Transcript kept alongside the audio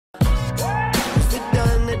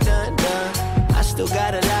still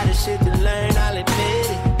got a lot of shit to learn, I'll admit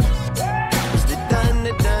it. It's the dun,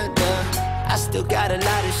 dun, dun, dun. I still got a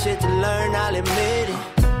lot of shit to learn, I'll admit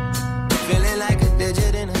it. Feeling like a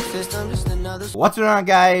digit in a system, just another. What's going on,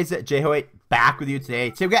 guys? J8 back with you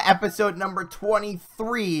today. So we've got episode number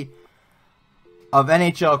 23 of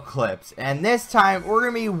NHL Clips, and this time we're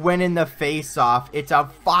gonna be winning the face-off. It's a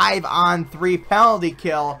 5-on-3 penalty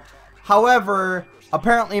kill. However,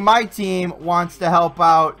 apparently my team wants to help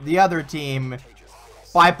out the other team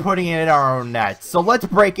by putting it in our own net. So let's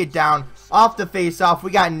break it down. Off the face-off,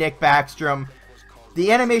 we got Nick Backstrom.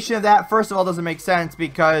 The animation of that, first of all, doesn't make sense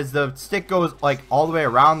because the stick goes like all the way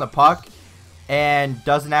around the puck and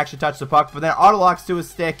doesn't actually touch the puck, but then auto locks to a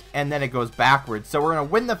stick and then it goes backwards. So we're gonna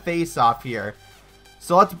win the face-off here.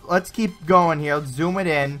 So let's keep going here. Let's zoom it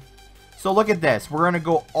in. So look at this. We're gonna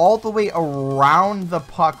go all the way around the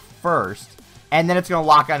puck first, and then it's gonna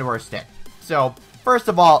lock onto our stick. So first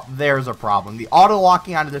of all, there's a problem. The auto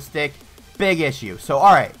locking onto the stick, big issue. So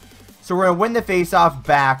alright. So we're gonna win the face-off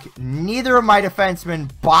back. Neither of my defensemen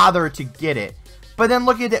bother to get it. But then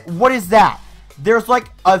look at it. What is that? There's like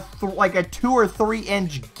a 2 or 3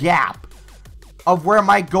 inch gap of where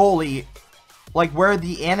my goalie, like where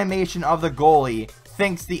the animation of the goalie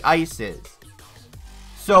thinks the ice is.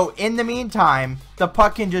 So in the meantime, the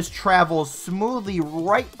puck can just travel smoothly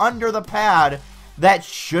right under the pad that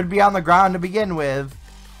should be on the ground to begin with,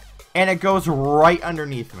 and it goes right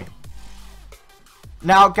underneath me.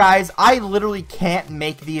 Now guys, I literally can't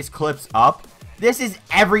make these clips up. This is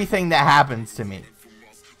everything that happens to me.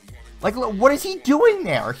 Like, look, what is he doing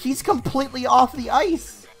there? He's completely off the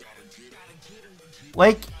ice.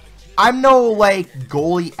 Like, I'm no, like,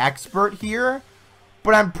 goalie expert here,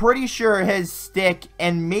 but I'm pretty sure his stick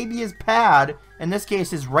and maybe his pad, in this case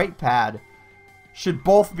his right pad, should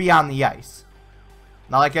both be on the ice.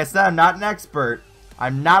 Now, like I said, I'm not an expert.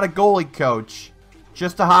 I'm not a goalie coach.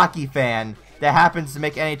 Just a hockey fan that happens to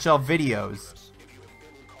make NHL videos.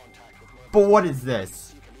 But what is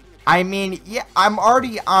this? I mean, yeah, I'm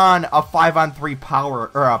already on a 5-on-3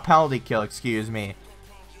 power, or a penalty kill, excuse me.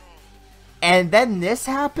 And then this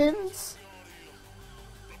happens?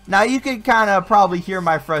 Now, you can kind of probably hear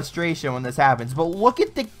my frustration when this happens, but look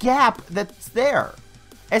at the gap that's there.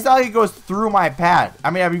 It's not like it goes through my pad.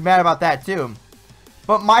 I mean, I'd be mad about that too.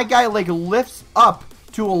 But my guy, like, lifts up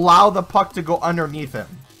to allow the puck to go underneath him.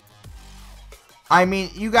 I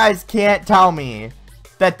mean, you guys can't tell me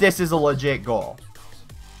that this is a legit goal.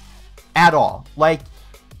 At all. Like,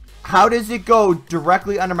 how does it go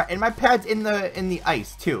directly under my... And my pad's in the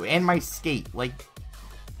ice, too. And my skate. Like,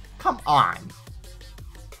 come on.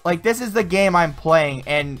 Like, this is the game I'm playing,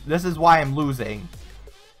 and this is why I'm losing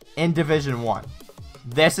in Division 1.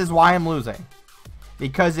 This is why I'm losing.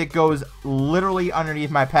 Because it goes literally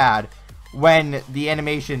underneath my pad when the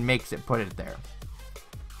animation makes it put it there.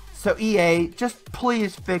 So EA, just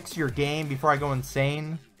please fix your game before I go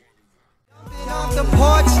insane. Off the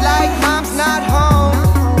porch like mom's not home.